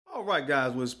All right,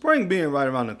 guys, with spring being right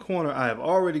around the corner, I have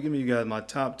already given you guys my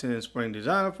top 10 spring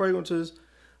designer fragrances.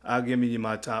 I've given you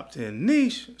my top 10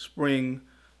 niche spring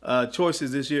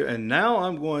choices this year. And now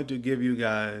I'm going to give you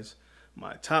guys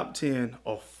my top 10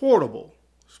 affordable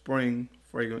spring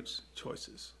fragrance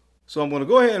choices. So I'm going to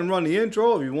go ahead and run the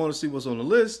intro. If you want to see what's on the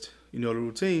list, you know the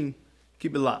routine.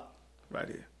 Keep it locked right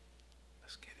here.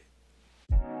 Let's get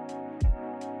it.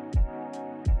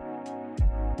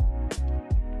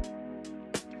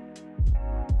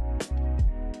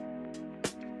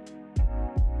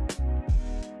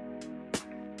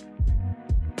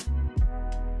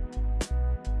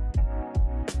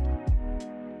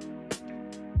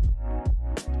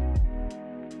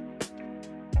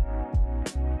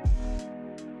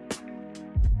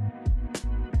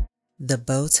 The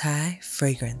Bowtie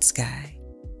Fragrance Guy.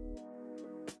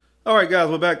 All right, guys,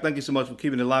 we're back. Thank you so much for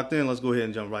keeping it locked in. Let's go ahead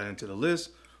and jump right into the list.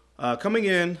 Coming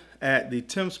in at the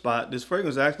 10th spot, this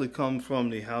fragrance actually comes from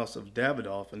the house of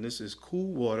Davidoff, and this is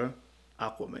Cool Water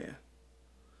Aquaman.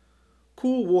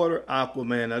 Cool Water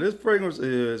Aquaman. Now, this fragrance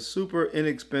is super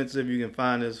inexpensive. You can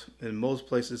find this in most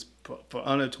places for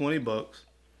under 20 bucks.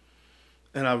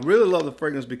 And I really love the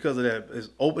fragrance because of that. Its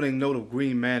opening note of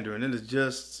green mandarin. It is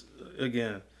just,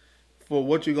 again, for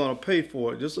what you're going to pay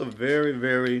for it, just a very,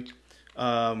 very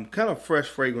kind of fresh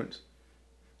fragrance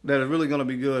that is really going to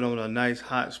be good on a nice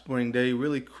hot spring day.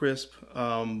 Really crisp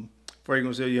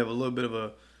fragrance there. You have a little bit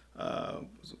of a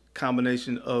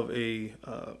combination of a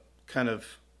kind of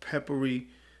peppery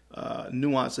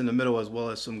nuance in the middle, as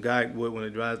well as some guide wood when it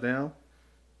dries down.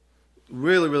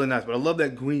 Really, really nice. But I love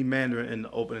that green mandarin in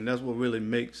the opening. That's what really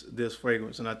makes this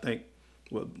fragrance, and I think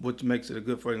what makes it a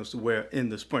good fragrance to wear in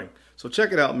the spring. So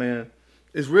check it out, man.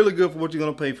 It's really good for what you're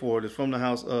going to pay for it. It's from the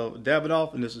house of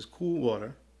Davidoff, and this is Cool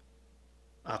Water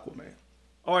Aquaman.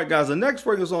 All right, guys, the next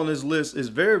fragrance on this list is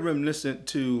very reminiscent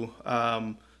to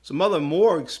some other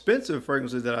more expensive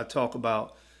fragrances that I talk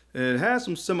about. It has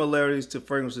some similarities to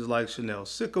fragrances like Chanel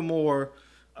Sycamore,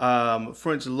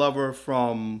 French Lover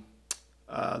from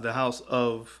the house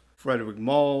of Frederic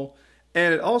Malle,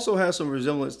 and it also has some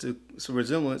resemblance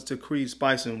to Creed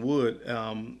Spice and Wood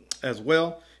as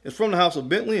well. It's from the house of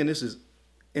Bentley, and this is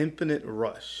Infinite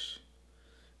Rush.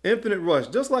 Infinite Rush,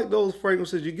 just like those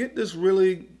fragrances, you get this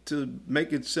really, to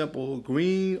make it simple,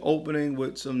 green opening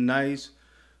with some nice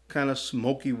kind of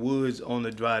smoky woods on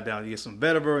the dry down. You get some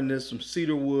vetiver in this, some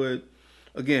cedar wood.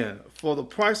 Again, for the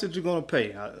price that you're going to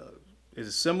pay, is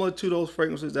it similar to those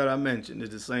fragrances that I mentioned? Is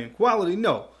it the same quality?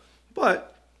 No.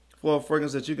 But for a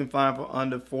fragrance that you can find for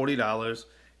under $40,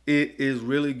 it is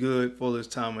really good for this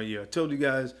time of year. I told you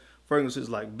guys, fragrances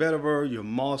like vetiver, your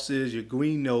mosses, your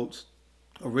green notes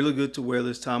are really good to wear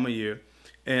this time of year.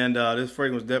 And this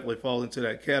fragrance definitely falls into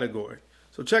that category.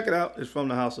 So check it out. It's from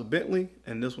the house of Bentley,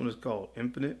 and this one is called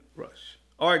Infinite Rush.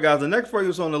 All right, guys, the next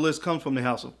fragrance on the list comes from the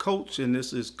house of Coach, and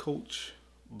this is Coach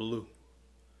Blue.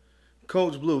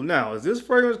 Coach Blue. Now, is this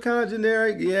fragrance kind of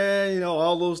generic? Yeah, you know,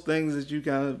 all those things that you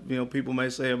kind of, you know, people may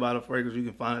say about a fragrance you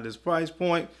can find at this price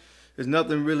point. There's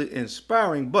nothing really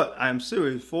inspiring, but I'm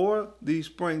serious. For the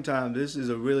springtime, this is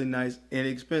a really nice,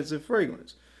 inexpensive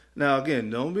fragrance. Now, again,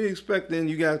 don't be expecting,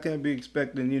 you guys can't be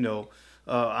expecting, you know,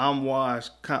 I'm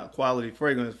washed quality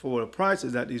fragrance for the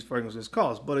prices that these fragrances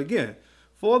cost. But again,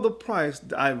 for the price,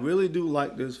 I really do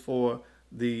like this for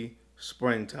the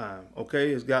springtime. Okay,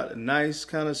 it's got a nice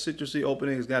kind of citrusy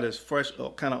opening. It's got this fresh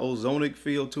kind of ozonic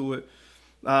feel to it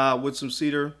with some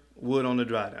cedar wood on the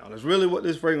dry down. That's really what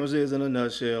this fragrance is in a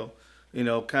nutshell. You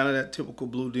know, kind of that typical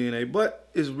blue DNA, but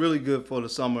it's really good for the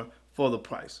summer for the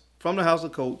price. From the house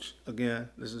of Coach, again,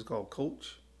 this is called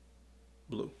Coach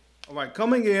Blue. All right,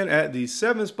 coming in at the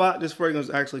 7th spot, this fragrance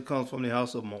actually comes from the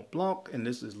house of Mont Blanc, and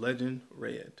this is Legend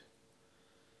Red.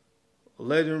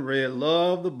 Legend Red,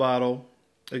 love the bottle.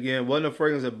 Again, wasn't a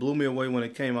fragrance that blew me away when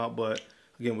it came out, but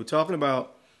again, we're talking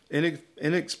about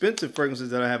inexpensive fragrances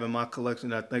that I have in my collection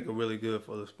that I think are really good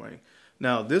for the spring.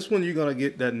 Now, this one, you're going to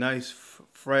get that nice,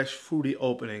 fresh, fruity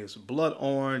opening. It's blood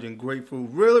orange and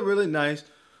grapefruit. Really, really nice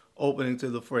opening to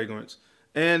the fragrance.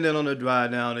 And then on the dry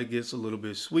down, it gets a little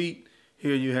bit sweet.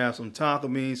 Here you have some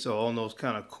tonka beans, so on those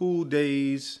kind of cool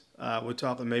days, we're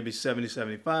talking maybe 70,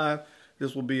 75.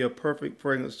 This will be a perfect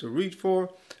fragrance to reach for.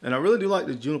 And I really do like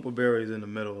the juniper berries in the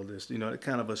middle of this. You know, that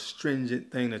kind of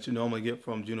astringent thing that you normally get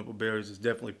from juniper berries is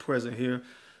definitely present here.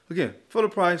 Again, for the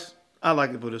price, I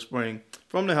like it for the spring.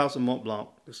 From the house of Mont Blanc,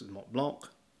 this is Mont Blanc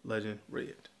Legend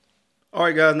Red. All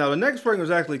right, guys, now the next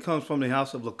fragrance actually comes from the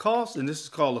house of Lacoste, and this is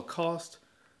called Lacoste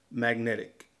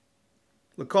Magnetic.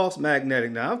 Lacoste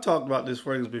Magnetic. Now, I've talked about this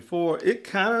fragrance before. It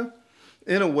kind of,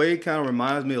 in a way, kind of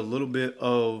reminds me a little bit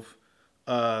of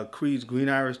Creed's Green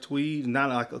Iris Tweed, not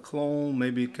like a clone,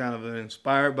 maybe kind of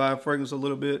inspired by a fragrance a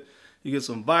little bit. You get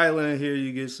some violet in here,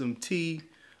 you get some tea,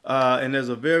 and there's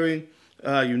a very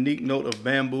unique note of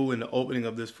bamboo in the opening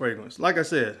of this fragrance. Like I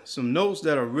said, some notes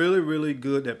that are really, really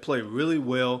good, that play really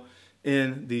well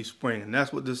in the spring, and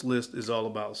that's what this list is all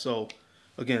about. So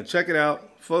again, check it out.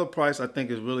 For the price, I think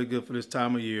is really good for this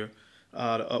time of year.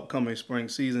 The upcoming spring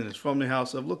season is from the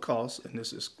house of Lacoste, and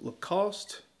this is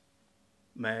Lacoste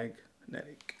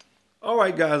Magnetic. All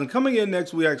right, guys, and coming in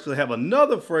next, we actually have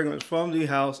another fragrance from the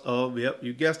house of, yep,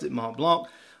 you guessed it, Mont Blanc.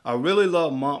 I really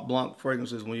love Mont Blanc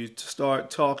fragrances when you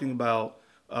start talking about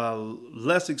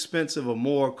less expensive or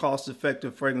more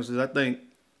cost-effective fragrances. I think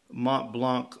Mont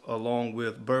Blanc, along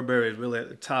with Burberry, is really at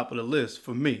the top of the list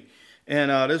for me.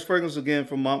 And this fragrance, again,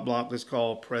 from Mont Blanc is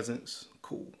called Presence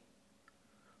Cool.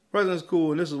 Presence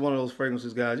Cool, and this is one of those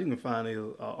fragrances, guys, you can find these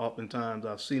oftentimes.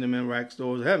 I've seen them in rack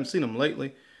stores. I haven't seen them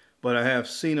lately, but I have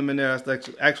seen them in there. That's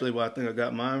actually where I think I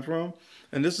got mine from.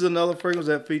 And this is another fragrance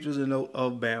that features a note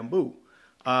of bamboo.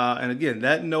 And again,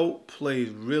 that note plays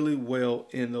really well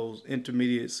in those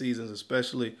intermediate seasons,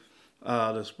 especially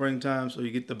the springtime. So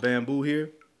you get the bamboo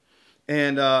here.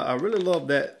 And I really love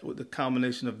that with the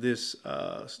combination of this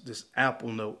this apple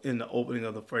note in the opening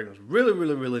of the fragrance. Really,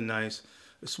 really, really nice.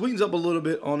 It sweetens up a little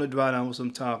bit on the dry down with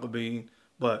some tonka bean.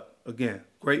 But again,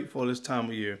 great for this time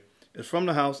of year. It's from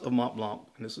the house of Mont Blanc,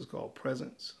 and this is called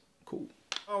Presence Cool.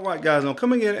 All right, guys, now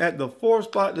coming in at the 4th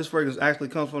spot, this fragrance actually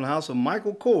comes from the house of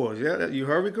Michael Kors. Yeah, you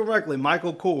heard me correctly,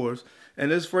 Michael Kors.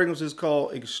 And this fragrance is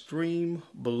called Extreme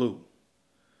Blue.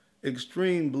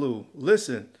 Extreme Blue.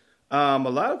 Listen, a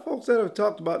lot of folks that have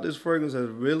talked about this fragrance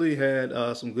have really had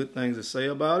some good things to say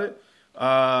about it.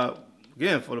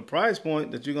 Again, for the price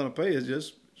point that you're going to pay, is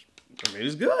just, I mean,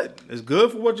 it's good. It's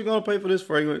good for what you're going to pay for this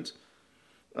fragrance.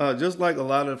 Just like a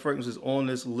lot of the fragrances on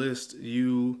this list,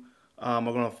 you are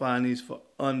going to find these for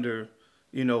under,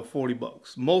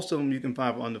 $40. Most of them you can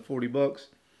find for under $40.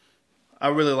 I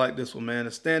really like this one, man.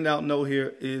 The standout note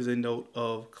here is a note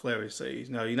of clary sage.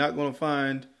 Now, you're not going to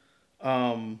find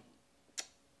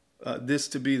this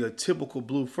to be the typical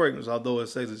blue fragrance, although it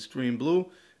says extreme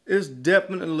blue. It's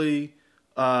definitely,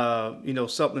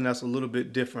 something that's a little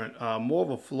bit different. More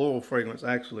of a floral fragrance,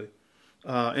 actually.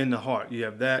 In the heart, you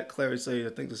have that clary sage. I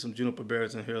think there's some juniper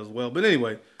berries in here as well. But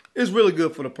anyway, it's really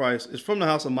good for the price. It's from the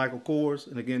house of Michael Kors,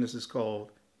 and again, this is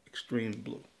called Extreme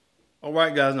Blue. All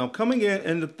right, guys. Now coming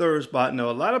in the 3rd spot. Now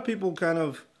a lot of people kind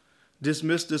of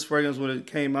dismissed this fragrance when it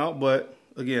came out, but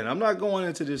again, I'm not going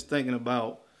into this thinking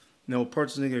about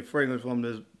purchasing a fragrance from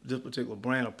this particular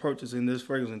brand or purchasing this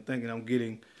fragrance and thinking I'm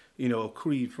getting a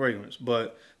Creed fragrance.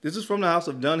 But this is from the house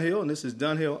of Dunhill, and this is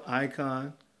Dunhill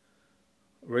Icon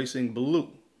Racing Blue.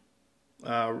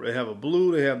 They have a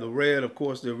blue, they have the red, of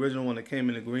course, the original one that came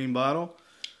in the green bottle.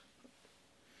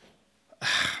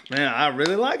 Man, I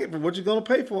really like it for what you're going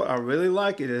to pay for it. I really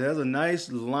like it. It has a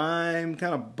nice lime,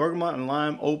 kind of bergamot and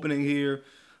lime opening here.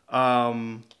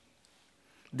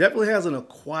 Definitely has an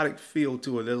aquatic feel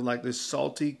to it. There's like this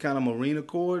salty kind of marine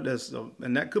accord.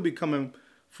 And that could be coming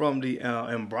from the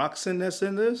ambroxan that's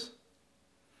in this.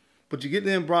 But you get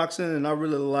the ambroxan, and I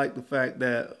really like the fact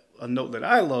that a note that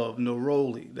I love,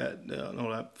 neroli,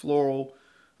 that floral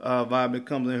vibe that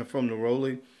comes in from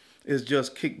neroli, is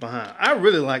just kicked behind. I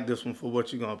really like this one for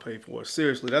what you're going to pay for it.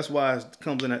 Seriously, that's why it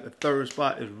comes in at the 3rd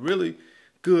spot. It's really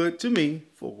good to me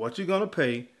for what you're going to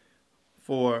pay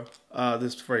for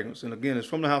this fragrance. And again, it's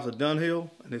from the house of Dunhill,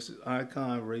 and this is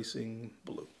Icon Racing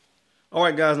Blue. All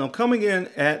right, guys, now coming in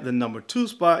at the number 2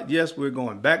 spot, yes, we're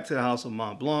going back to the house of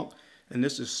Mont Blanc, and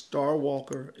this is Star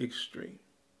Walker Extreme.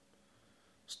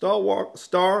 Star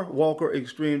Walker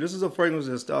Extreme. This is a fragrance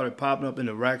that started popping up in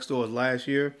the rack stores last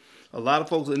year. A lot of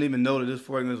folks didn't even know that this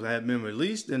fragrance had been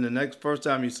released, and the first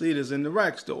time you see it is in the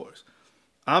rack stores.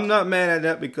 I'm not mad at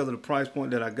that because of the price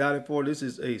point that I got it for. This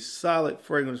is a solid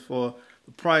fragrance for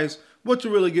the price. What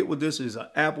you really get with this is an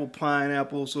apple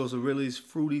pineapple, so it's a really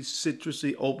fruity,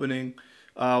 citrusy opening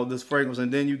with this fragrance,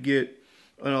 and then you get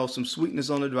some sweetness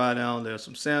on the dry down. There's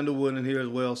some sandalwood in here as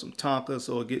well, some tonka,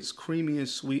 so it gets creamy and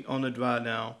sweet on the dry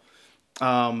down.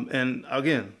 And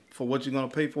again, for what you're going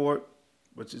to pay for it,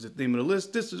 which is the theme of the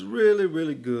list, this is really,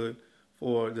 really good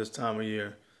for this time of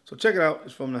year. So check it out.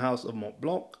 It's from the house of Mont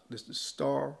Blanc. This is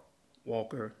Star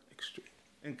Walker Extreme.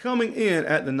 And coming in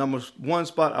at the number 1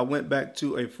 spot, I went back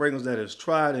to a fragrance that is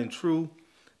tried and true.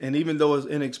 And even though it's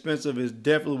inexpensive, it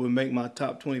definitely would make my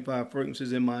top 25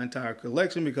 fragrances in my entire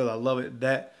collection because I love it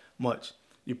that much.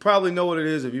 You probably know what it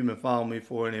is if you've been following me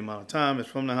for any amount of time. It's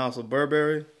from the house of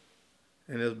Burberry,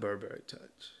 and it's Burberry Touch.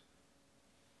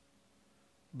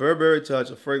 Burberry Touch,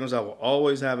 a fragrance I will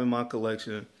always have in my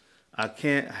collection. I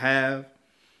can't have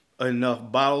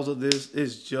enough bottles of this.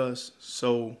 It's just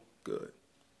so good.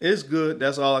 It's good.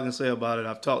 That's all I can say about it.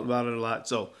 I've talked about it a lot.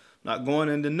 So not going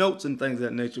into notes and things of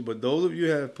that nature, but those of you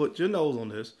who have put your nose on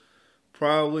this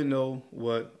probably know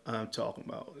what I'm talking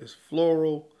about. It's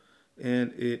floral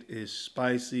and it is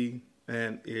spicy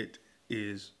and it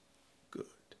is good.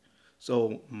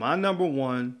 So my number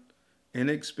one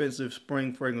inexpensive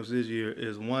spring fragrance this year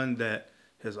is one that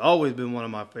has always been one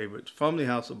of my favorites from the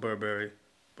house of Burberry.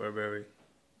 Burberry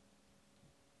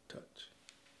Touch.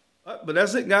 But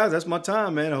that's it, guys. That's my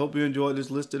time, man. I hope you enjoyed this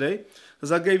list today,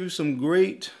 because I gave you some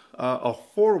great,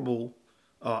 affordable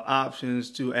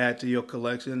options to add to your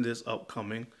collection this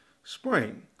upcoming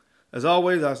spring. As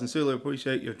always, I sincerely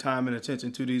appreciate your time and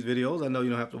attention to these videos. I know you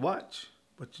don't have to watch,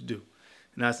 but you do.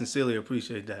 And I sincerely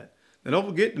appreciate that. And don't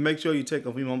forget to make sure you take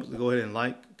a few moments to go ahead and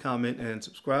like, comment, and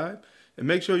subscribe. And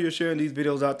make sure you're sharing these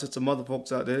videos out to some other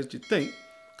folks out there that you think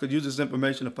could use this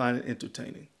information to find it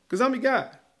entertaining. Because I'm your guy.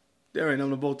 Darren, I'm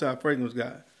the Bowtie Fragrance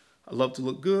Guy. I love to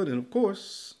look good, and of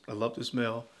course, I love to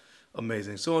smell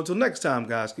amazing. So until next time,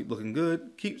 guys, keep looking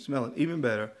good, keep smelling even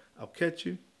better. I'll catch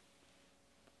you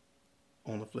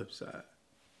on the flip side.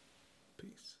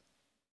 Peace.